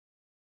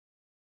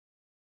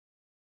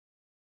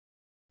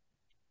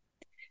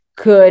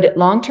Could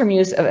long-term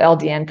use of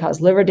LDN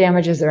cause liver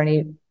damage? Is there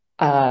any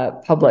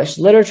published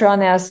literature on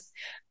this?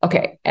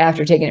 Okay,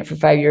 after taking it for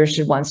 5 years,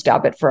 should one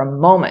stop it for a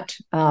moment?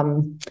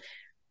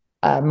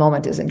 A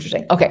moment is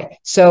interesting. Okay,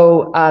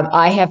 so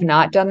I have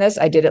not done this.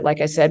 I did it, like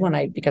I said,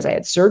 because I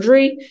had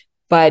surgery,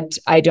 but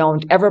I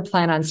don't ever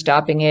plan on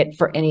stopping it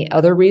for any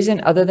other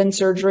reason other than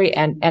surgery.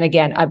 And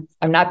again,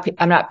 I'm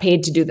not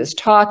paid to do this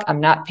talk. I'm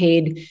not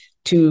paid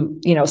to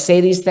say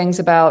these things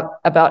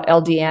about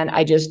LDN.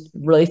 I just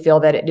really feel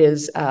that it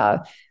is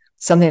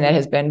something that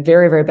has been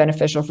very, very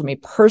beneficial for me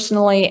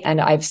personally, and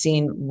I've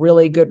seen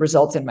really good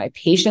results in my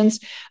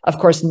patients. Of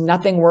course,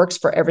 nothing works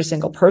for every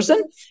single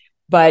person,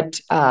 but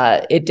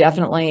it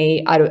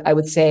definitely, I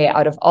would say,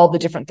 out of all the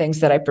different things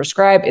that I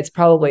prescribe, it's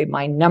probably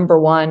my number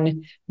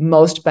one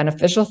most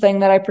beneficial thing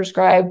that I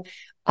prescribe.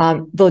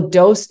 The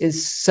dose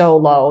is so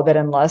low that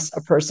unless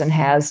a person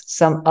has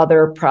some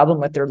other problem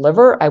with their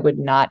liver, I would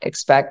not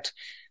expect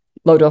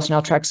low dose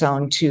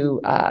naltrexone to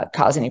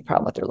cause any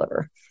problem with their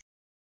liver.